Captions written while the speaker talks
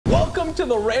Welcome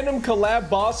to the Random Collab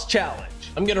Boss Challenge.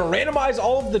 I'm gonna randomize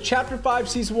all of the Chapter 5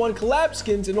 Season 1 collab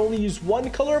skins and only use one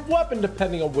color of weapon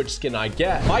depending on which skin I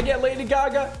get. If I get Lady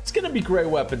Gaga, it's gonna be gray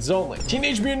weapons only.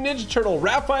 Teenage Mutant Ninja Turtle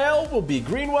Raphael will be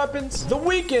green weapons. The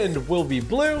Weeknd will be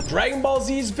blue. Dragon Ball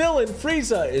Z's villain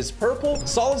Frieza is purple.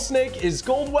 Solid Snake is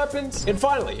gold weapons. And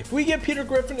finally, if we get Peter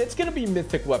Griffin, it's gonna be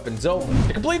mythic weapons only.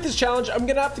 To complete this challenge, I'm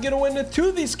gonna have to get a win with 2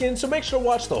 of these skins, so make sure to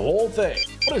watch the whole thing.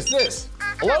 What is this?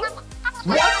 Hello?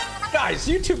 What? Guys,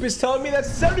 YouTube is telling me that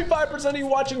 75% of you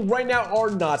watching right now are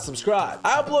not subscribed.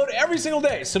 I upload every single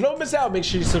day, so don't miss out. Make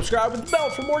sure you subscribe with the bell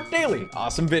for more daily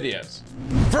awesome videos.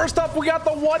 First up, we got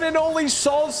the one and only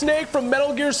Solid Snake from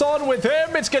Metal Gear Solid. With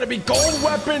him, it's gonna be gold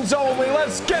weapons only.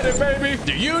 Let's get it, baby.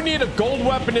 Do you need a gold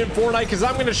weapon in Fortnite? Because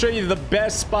I'm gonna show you the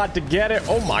best spot to get it.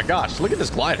 Oh my gosh, look at this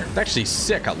glider. It's actually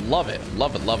sick. I love it.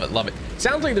 Love it, love it, love it.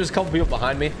 Sounds like there's a couple people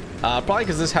behind me. Probably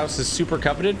because this house is super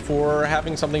coveted for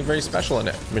having something very special in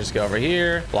it. Let me just go over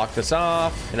here, block this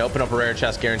off, and open up a rare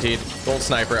chest guaranteed. Gold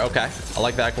sniper. Okay, I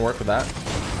like that. I can work with that.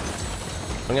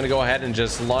 I'm gonna go ahead and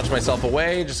just launch myself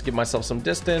away, just give myself some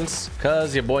distance,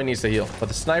 because your boy needs to heal. But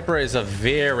the sniper is a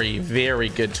very, very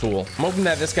good tool. I'm hoping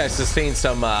that this guy sustained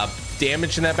some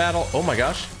damage in that battle. Oh my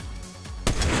gosh.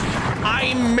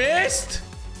 I missed!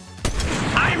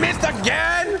 I missed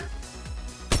again!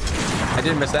 I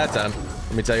didn't miss that time.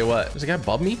 Let me tell you what. There's a guy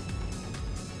above me?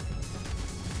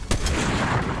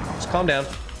 Just calm down.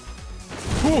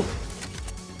 Whew.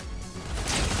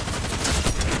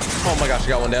 Oh my gosh, I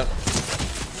got one down.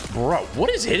 Bro, what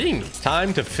is hitting me? It's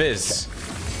time to fizz.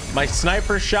 My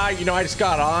sniper shot, you know, I just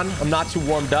got on. I'm not too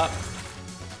warmed up.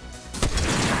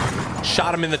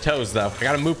 Shot him in the toes, though. I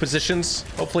gotta move positions.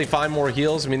 Hopefully find more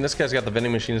heals. I mean, this guy's got the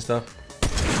vending machine and stuff.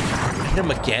 Hit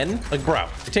him again? Like, bro,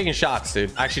 you're taking shots,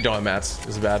 dude. I actually don't have mats.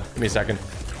 This is bad. Give me a second.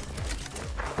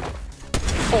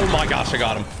 Oh my gosh, I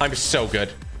got him. I'm so good.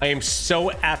 I am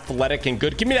so athletic and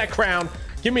good. Give me that crown.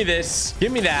 Give me this.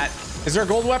 Give me that. Is there a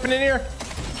gold weapon in here?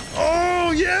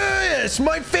 Oh, yes.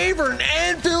 My favorite,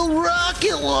 anvil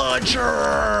rocket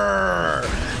launcher.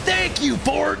 Thank you,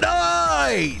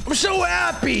 Fortnite. I'm so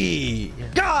happy.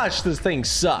 Gosh, this thing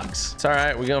sucks. It's all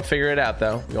right. We're going to figure it out,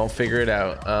 though. We're going to figure it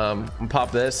out. I'm going to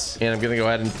pop this, and I'm going to go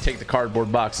ahead and take the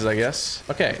cardboard boxes, I guess.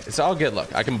 Okay, it's all good.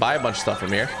 Look, I can buy a bunch of stuff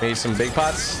from here. Maybe some big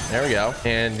pots. There we go.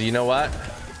 And you know what?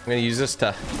 I'm going to use this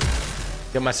to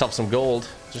get myself some gold.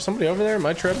 Is there somebody over there? Am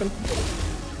I tripping?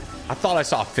 I thought I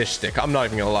saw a fish stick. I'm not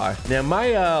even gonna lie. Now my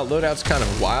loadout's kind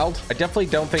of wild. I definitely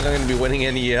don't think I'm gonna be winning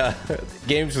any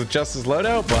games with just this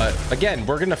loadout, but again,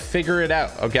 we're gonna figure it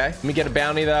out. Okay, let me get a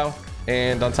bounty though,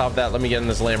 and on top of that, let me get in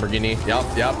this Lamborghini. Yep.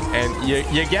 And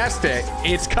you guessed it,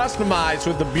 it's customized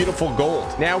with the beautiful gold.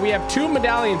 Now we have 2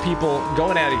 medallion people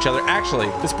going at each other. Actually,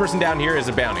 this person down here is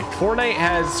a bounty. Fortnite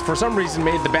has for some reason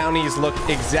made the bounties look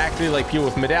exactly like people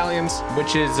with medallions,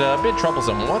 which is a bit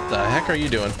troublesome. What the heck are you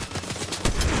doing?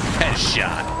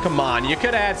 Headshot. Come on, you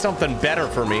could have had something better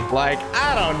for me. Like,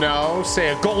 I don't know,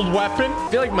 say a gold weapon.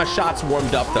 I feel like my shot's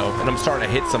warmed up though, and I'm starting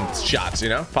to hit some shots, you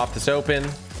know? Pop this open.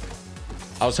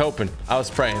 I was hoping, I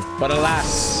was praying, but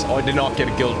alas, I did not get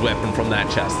a gold weapon from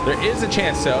that chest. There is a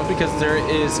chance though, because there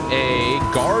is a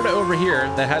guard over here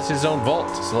that has his own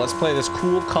vault. So let's play this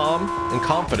cool, calm, and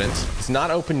confident. It's not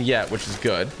open yet, which is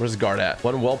good. Where's the guard at?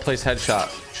 One well-placed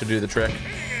headshot should do the trick.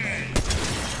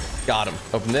 Got him.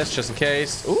 Open this just in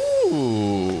case.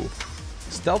 Ooh,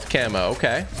 stealth camo.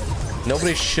 Okay,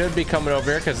 nobody should be coming over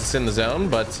here because it's in the zone,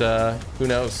 but who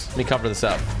knows? Let me cover this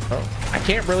up. Oh, I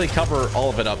can't really cover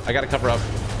all of it up. I got to cover up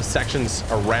the sections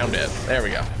around it. There we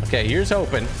go. Okay, here's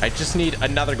open. I just need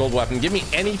another gold weapon. Give me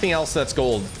anything else that's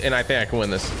gold, and I think I can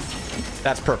win this.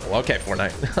 That's purple. Okay,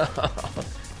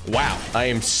 Fortnite. Wow, I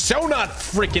am so not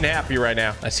freaking happy right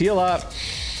now. Let's heal up.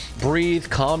 Breathe,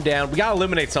 calm down. We gotta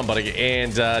eliminate somebody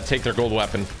and take their gold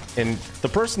weapon. And the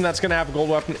person that's gonna have a gold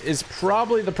weapon is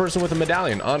probably the person with a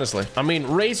medallion, honestly. I mean,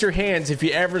 raise your hands if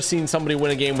you ever seen somebody win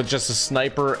a game with just a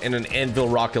sniper and an anvil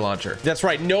rocket launcher. That's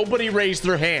right, nobody raised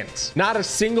their hands. Not a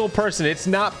single person. It's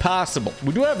not possible.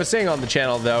 We do have a saying on the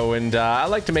channel though, and I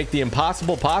like to make the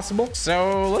impossible possible.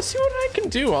 So let's see what I can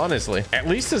do, honestly. At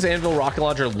least this anvil rocket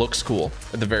launcher looks cool,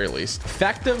 at the very least.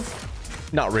 Effective?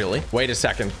 Not really. Wait a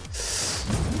second.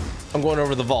 I'm going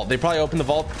over the vault. They probably opened the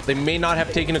vault. They may not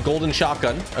have taken a golden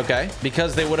shotgun, okay?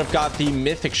 Because they would have got the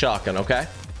mythic shotgun, okay?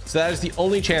 So that is the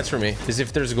only chance for me, is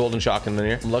if there's a golden shotgun in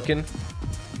here. I'm looking.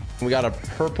 We got a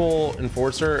purple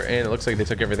enforcer, and it looks like they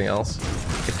took everything else.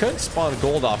 It could spawn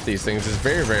gold off these things. It's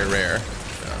very, very rare.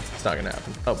 No, it's not gonna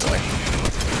happen. Oh boy.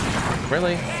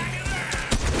 Really?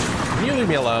 Can you leave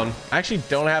me alone? I actually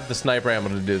don't have the sniper ammo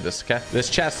to do this, okay? This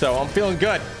chest, though, I'm feeling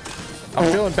good. I'm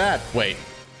feeling bad. Wait.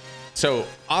 So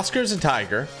Oscar's a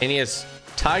tiger, and he has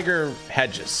tiger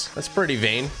hedges. That's pretty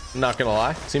vain, I'm not gonna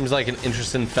lie. Seems like an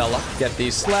interesting fella. Get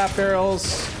these slap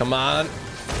barrels. Come on.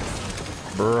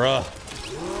 Bruh.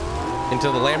 Into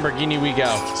the Lamborghini we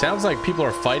go. Sounds like people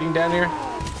are fighting down here.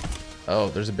 Oh,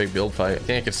 there's a big build fight. I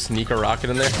think I could sneak a rocket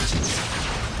in there.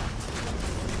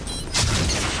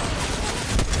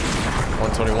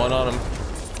 121 on him.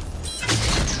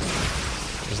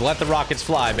 Just let the rockets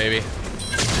fly, baby.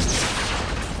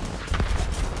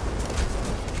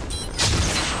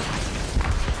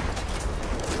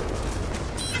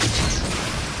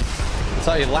 I'll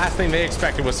tell you, the last thing they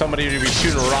expected was somebody to be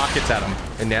shooting rockets at them.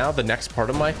 And now the next part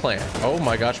of my plan. Oh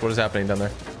my gosh, what is happening down there?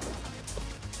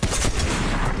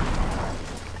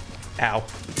 Ow.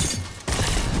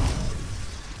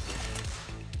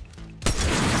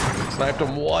 Sniped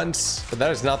him once, but that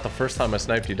is not the first time I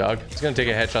sniped you, dog. It's gonna take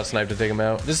a headshot snipe to take him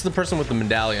out. This is the person with the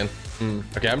medallion.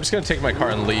 Okay, I'm just gonna take my car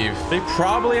and leave. They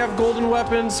probably have golden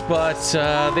weapons, but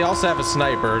they also have a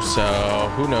sniper, so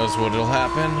who knows what will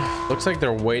happen. Looks like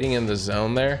they're waiting in the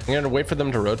zone there. I'm gonna wait for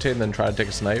them to rotate and then try to take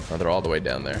a snipe. Oh, they're all the way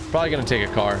down there. Probably gonna take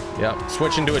a car. Yep.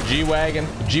 Switch into a G-Wagon.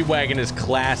 G-Wagon is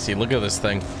classy. Look at this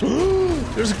thing.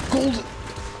 There's a gold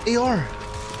AR.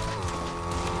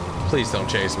 Please don't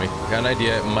chase me. Got an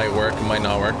idea. It might work. It might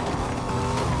not work.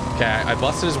 Okay, I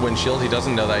busted his windshield. He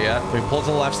doesn't know that yet. We pull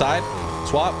to the left side.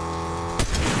 Swap.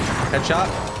 Headshot.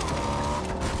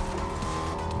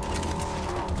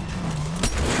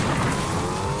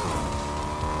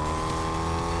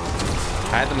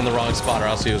 I had them in the wrong spot or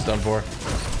else he was done for.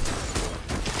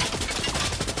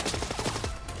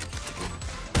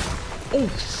 Oh,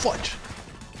 fudge.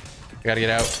 I gotta get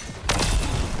out.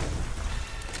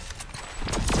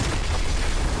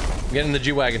 Get in the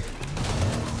G-Wagon.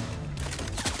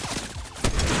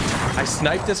 I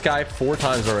sniped this guy 4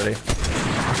 times already.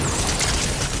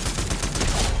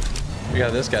 We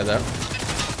got this guy though.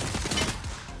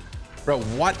 Bro,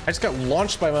 what? I just got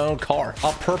launched by my own car.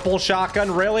 A purple shotgun,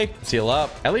 really? Seal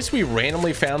up. At least we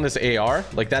randomly found this AR.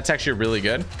 Like, that's actually really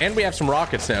good. And we have some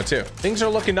rockets now too. Things are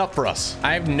looking up for us.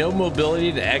 I have no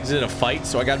mobility to exit a fight,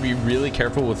 so I gotta be really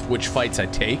careful with which fights I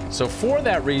take. So for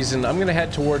that reason, I'm gonna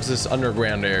head towards this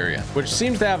underground area, which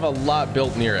seems to have a lot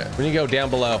built near it. When you go down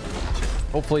below,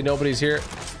 hopefully nobody's here.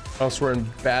 Else we're in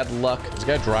bad luck. There's a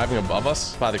guy driving above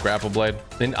us by the grapple blade.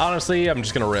 And honestly, I'm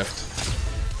just gonna rift.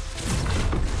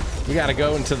 We gotta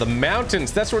go into the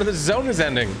mountains. That's where the zone is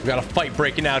ending. We got a fight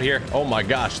breaking out here. Oh my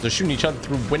gosh, they're shooting each other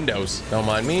through windows. Don't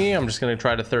mind me. I'm just gonna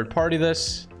try to third party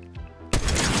this.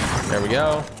 There we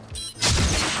go.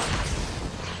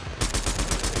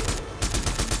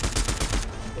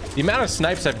 The amount of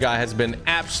snipes I've got has been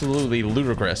absolutely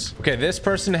ludicrous. Okay, this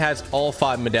person has all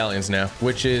 5 medallions now,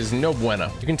 which is no bueno.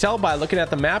 You can tell by looking at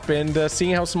the map and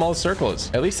seeing how small the circle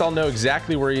is. At least I'll know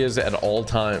exactly where he is at all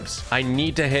times. I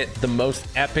need to hit the most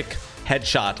epic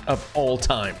headshot of all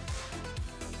time.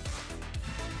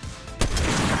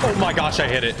 Oh my gosh, I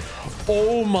hit it.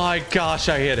 Oh my gosh,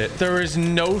 I hit it. There is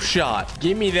no shot.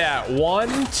 Give me that.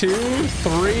 1, 2,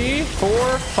 3, 4,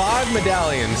 5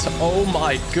 medallions. Oh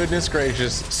my goodness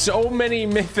gracious. So many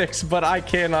mythics, but I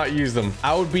cannot use them.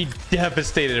 I would be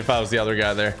devastated if I was the other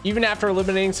guy there. Even after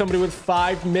eliminating somebody with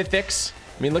 5 mythics,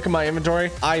 I mean, look at my inventory.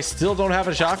 I still don't have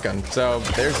a shotgun. So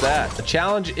there's that. The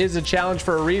challenge is a challenge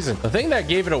for a reason. The thing that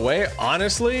gave it away,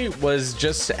 honestly, was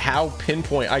just how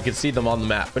pinpoint I could see them on the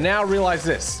map. But now realize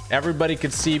this. Everybody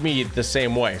could see me the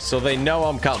same way. So they know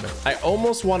I'm coming. I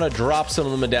almost want to drop some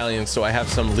of the medallions so I have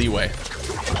some leeway.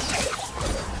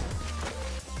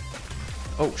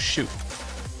 Oh, shoot.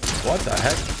 What the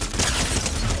heck?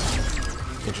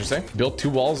 Interesting. Built 2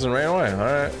 walls and ran away. All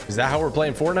right. Is that how we're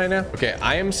playing Fortnite now? Okay,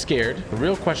 I am scared. The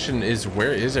real question is,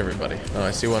 where is everybody? Oh, I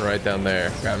see one right down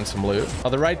there. Grabbing some loot. Oh,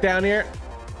 they're right down here.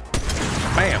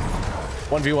 Bam.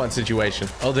 1v1 situation.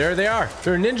 Oh, there they are.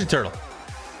 They're a Ninja Turtle.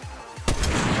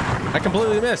 I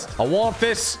completely missed. I want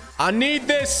this. I need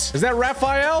this. Is that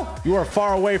Raphael? You are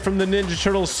far away from the Ninja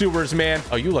Turtle sewers, man.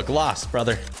 Oh, you look lost,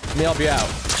 brother. Let me help you out.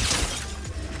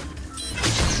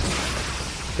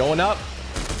 Going up.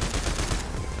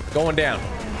 Going down.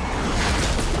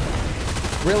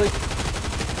 Really?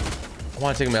 I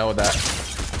want to take him out with that.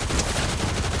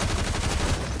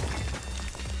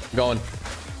 Going.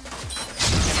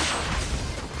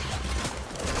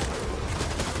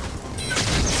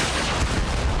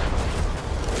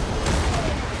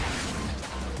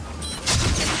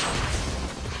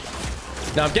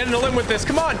 Now I'm getting a limb with this.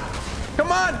 Come on.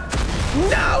 Come on.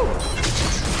 No.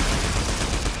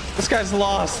 This guy's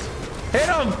lost. Hit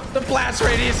him! The blast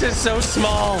radius is so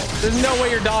small. There's no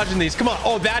way you're dodging these. Come on.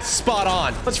 Oh, that's spot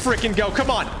on. Let's freaking go. Come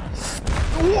on.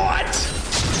 What?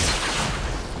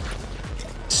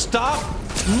 stop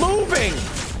moving.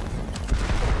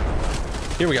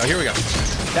 Here we go. Here we go.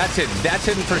 That's hidden. That's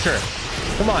hidden for sure.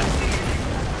 Come on.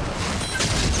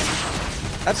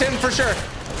 That's hidden for sure.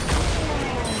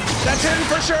 That's hidden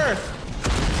for sure.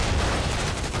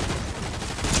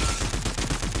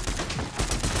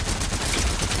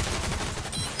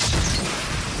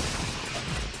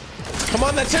 Come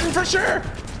on, that's hidden for sure.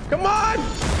 Come on.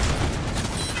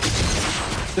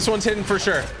 This one's hidden for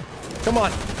sure. Come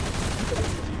on.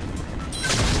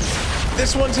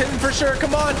 This one's hidden for sure.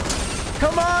 Come on.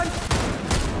 Come on.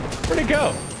 Where'd it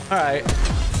go? All right.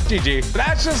 GG.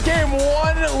 That's just game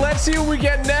one. Let's see what we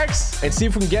get next and see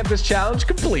if we can get this challenge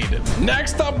completed.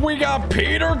 Next up, we got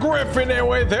Peter Griffin, and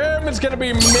with him, it's going to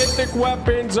be mythic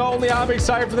weapons only. I'm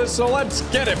excited for this, so let's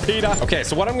get it, Peter. Okay,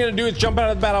 so what I'm going to do is jump out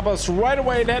of the battle bus right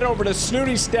away and head over to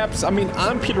Snooty Steps. I mean,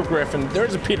 I'm Peter Griffin.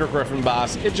 There's a Peter Griffin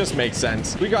boss. It just makes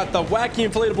sense. We got the wacky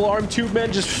inflatable arm tube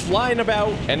men just flying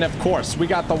about. And of course, we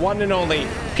got the one and only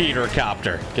Peter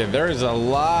Copter. Okay, there is a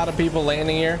lot of people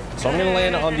landing here. So I'm going to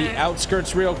land on the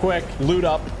outskirts real quick, loot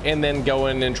up, and then go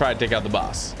in and try to take out the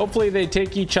boss. Hopefully they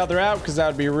take each other out, because that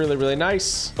would be really, really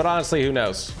nice. But honestly, who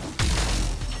knows?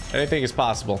 Anything is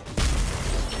possible.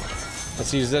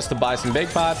 Let's use this to buy some big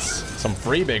pots. Some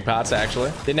free big pots,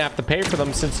 actually. Didn't have to pay for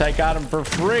them since I got them for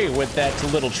free with that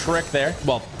little trick there.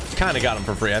 Well, kind of got them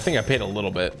for free. I think I paid a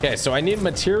little bit. Okay, so I need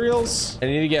materials. I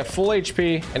need to get full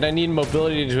HP, and I need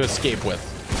mobility to escape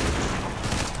with.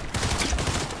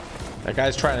 That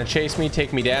guy's trying to chase me,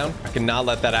 take me down. I cannot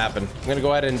let that happen. I'm gonna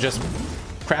go ahead and just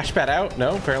crash pad out.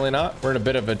 No, apparently not. We're in a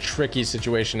bit of a tricky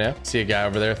situation now. See a guy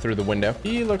over there through the window.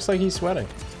 He looks like he's sweating.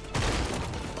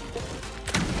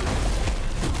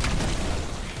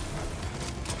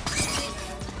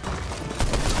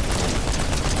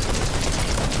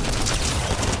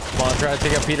 Come on, try to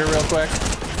take out Peter real quick.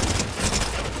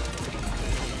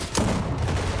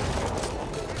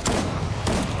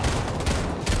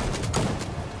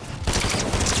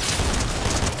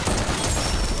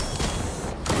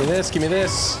 Give me this, give me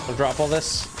this. I'll drop all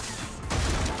this.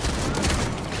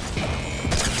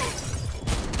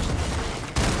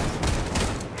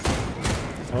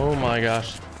 Oh my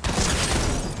gosh.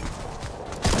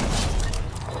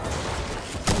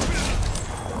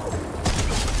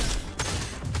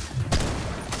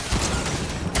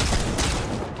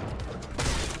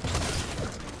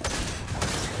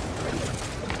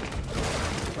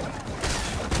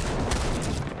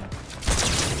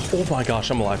 Oh my gosh,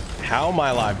 I'm alive. How am I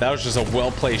alive? That was just a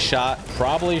well-placed shot.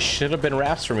 Probably should have been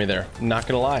wraps for me there. Not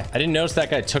gonna lie. I didn't notice that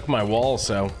guy took my wall,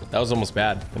 so that was almost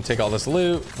bad. I'm gonna take all this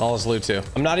loot too.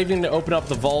 I'm not even gonna open up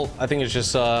the vault. I think it's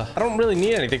just, I don't really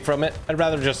need anything from it. I'd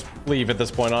rather just leave at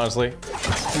this point, honestly.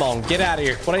 Come on, get out of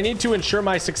here. What I need to ensure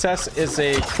my success is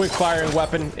a quick firing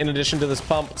weapon in addition to this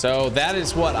pump. So that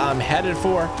is what I'm headed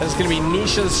for. That's gonna be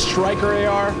Nisha's Striker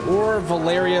AR or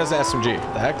Valeria's SMG.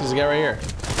 The heck does he got right here?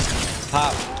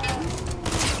 Pop.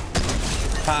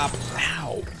 Pop.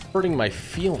 Ow. Hurting my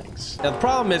feelings. Now the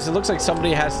problem is it looks like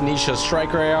somebody has Nisha's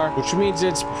Striker AR, which means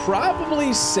it's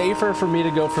probably safer for me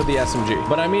to go for the SMG.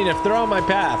 But I mean, if they're on my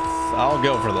path, I'll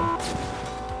go for them.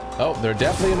 Oh, they're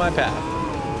definitely in my path.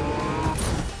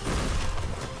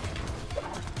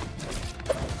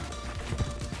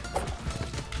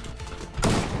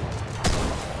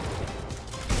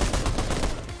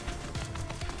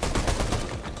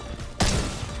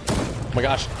 Oh my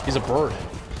gosh, he's a bird.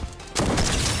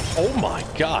 Oh my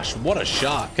gosh, what a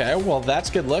shot. Okay, well, that's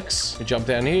good looks. We jump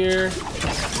down here.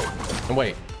 And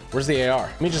wait, where's the AR?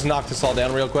 Let me just knock this all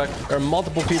down real quick. There are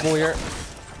multiple people here.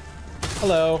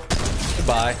 Hello.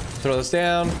 Goodbye. Throw this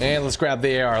down. And let's grab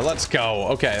the AR. Let's go.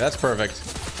 Okay, that's perfect.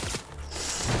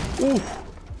 Ooh.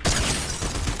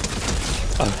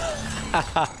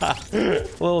 A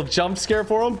little jump scare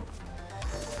for him.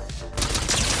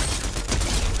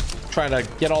 Trying to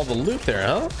get all the loot there,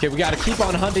 huh? Okay, we got to keep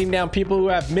on hunting down people who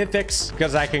have mythics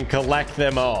because I can collect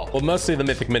them all. Well, mostly the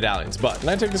mythic medallions, but can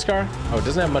I take this car? Oh, it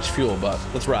doesn't have much fuel, but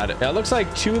let's ride it. Now, it looks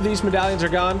like 2 of these medallions are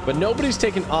gone, but nobody's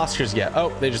taken Oscars yet.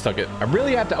 Oh, they just took it. I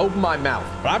really have to open my mouth,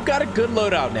 but I've got a good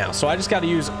loadout now, so I just got to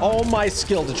use all my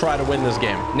skill to try to win this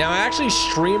game. Now, I actually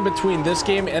streamed between this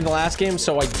game and the last game,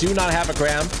 so I do not have a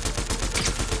gram,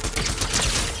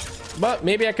 but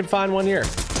maybe I can find one here.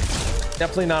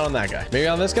 Definitely not on that guy. Maybe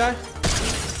on this guy?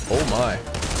 Oh my.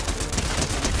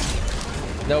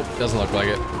 Nope, doesn't look like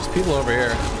it. There's people over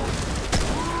here.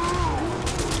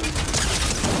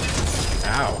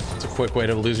 Ow. It's a quick way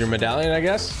to lose your medallion, I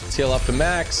guess. Let's heal up to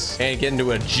max and get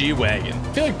into a G-Wagon.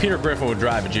 I feel like Peter Griffin would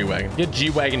drive a G-Wagon. Get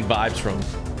G-Wagon vibes from him.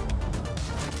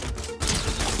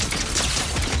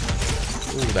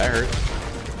 Ooh, that hurt.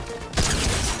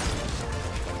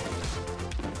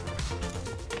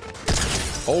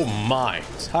 Oh my.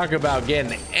 Talk about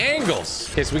getting angles.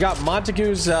 Okay, so we got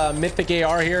Montague's mythic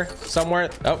AR here somewhere.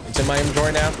 Oh, it's in my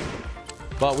inventory now.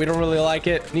 But we don't really like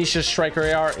it. Nisha's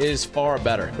striker AR is far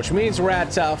better, which means we're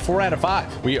at 4 out of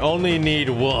 5. We only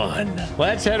need 1.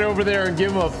 Let's head over there and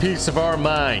give them a piece of our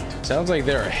mind. Sounds like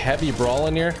they're a heavy brawl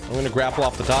in here. I'm going to grapple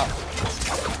off the top.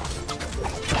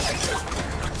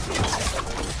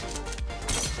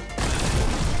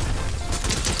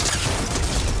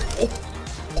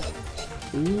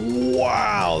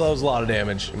 Wow, that was a lot of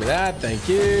damage. Give me that. Thank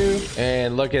you.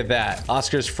 And look at that.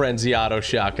 Oscar's Frenzy auto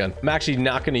shotgun. I'm actually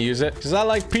not going to use it because I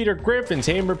like Peter Griffin's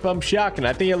hammer pump shotgun.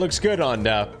 I think it looks good on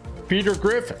Peter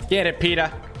Griffin. Get it,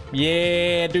 Peter.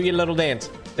 Yeah, do your little dance.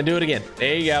 And do it again.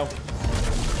 There you go.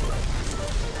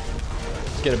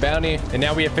 Get a bounty, and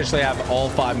now we officially have all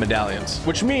 5 medallions,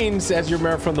 which means, as you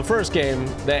remember from the first game,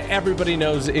 that everybody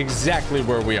knows exactly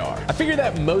where we are. I figure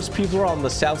that most people are on the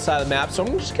south side of the map, so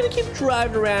I'm just gonna keep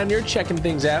driving around here checking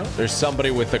things out. There's somebody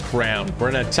with a crown. We're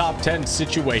in a top 10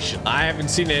 situation. I haven't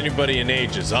seen anybody in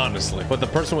ages, honestly, but the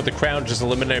person with the crown just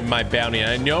eliminated my bounty,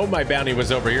 and I know my bounty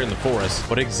was over here in the forest,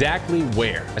 but exactly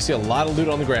where? I see a lot of loot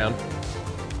on the ground.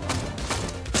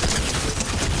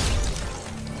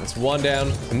 One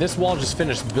down, and this wall just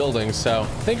finished building, so I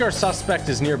think our suspect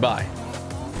is nearby.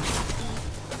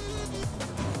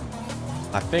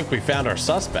 I think we found our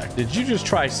suspect. Did you just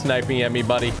try sniping at me,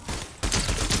 buddy?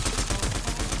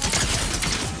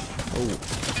 Oh.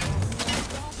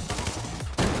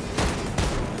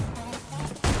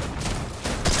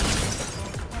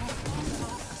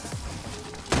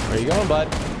 Where you going, bud?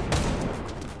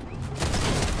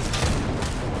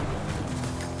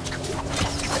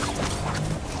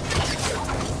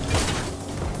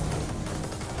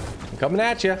 Coming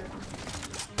at you.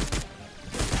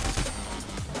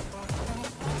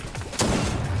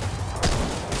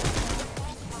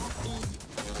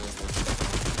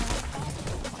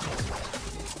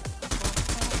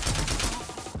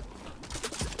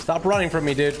 Stop running from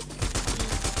me, dude.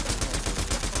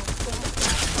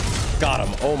 Got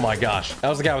him. Oh my gosh. That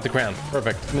was the guy with the crown.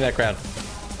 Perfect. Give me that crown.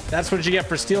 That's what you get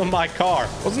for stealing my car.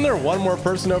 Wasn't there one more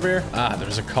person over here? Ah,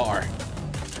 there's a car.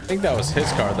 I think that was his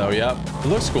car though. Yep, it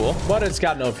looks cool, but it's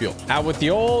got no fuel. Out with the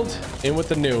old, in with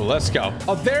the new. Let's go.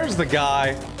 Oh, there's the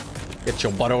guy. Get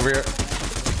your butt over here.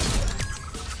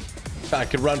 I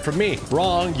could run from me.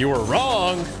 Wrong. You were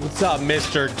wrong. What's up,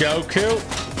 Mr. Goku?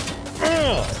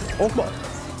 Oh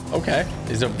my. Okay,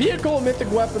 is a vehicle a mythic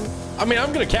weapon? I mean,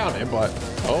 I'm gonna count it, but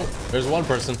oh, there's one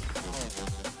person.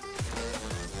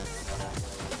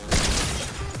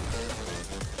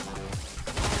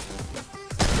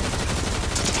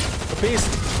 Piece.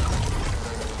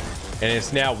 And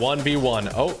it's now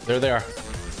 1v1. Oh, there they are.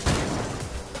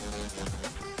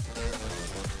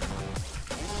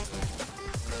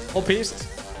 Whole piece.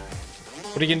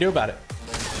 What are you gonna do about it?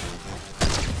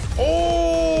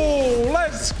 Oh,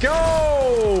 let's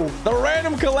go! The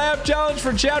random collab challenge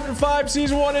for chapter 5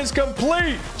 season 1 is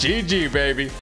complete. GG, baby.